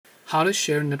How to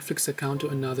share Netflix account to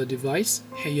another device.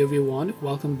 Hey everyone,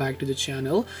 welcome back to the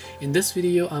channel. In this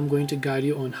video, I'm going to guide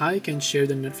you on how you can share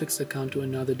the Netflix account to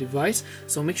another device.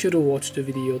 So make sure to watch the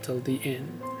video till the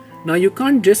end. Now you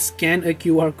can't just scan a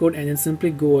QR code and then simply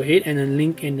go ahead and then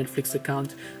link a Netflix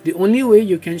account. The only way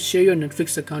you can share your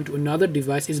Netflix account to another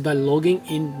device is by logging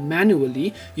in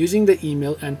manually using the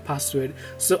email and password.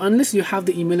 So unless you have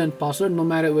the email and password, no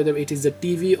matter whether it is a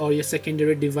TV or your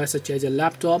secondary device such as a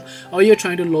laptop, or you're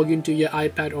trying to log into your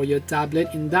iPad or your tablet,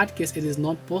 in that case it is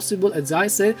not possible. As I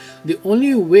said, the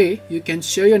only way you can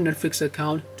share your Netflix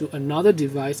account to another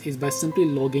device is by simply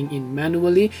logging in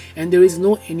manually, and there is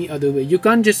no any other way. You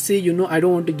can't just say, I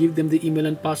don't want to give them the email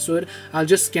and password, I'll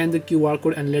just scan the QR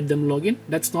code and let them log in.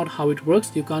 That's not how it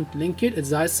works. You can't link it.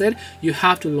 As I said, you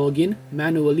have to log in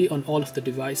manually on all of the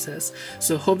devices.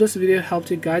 So hope this video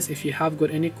helped you guys. If you have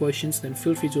got any questions, then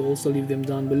feel free to also leave them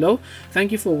down below.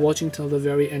 Thank you for watching till the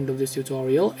very end of this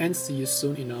tutorial, and see you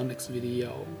soon in our next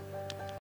video.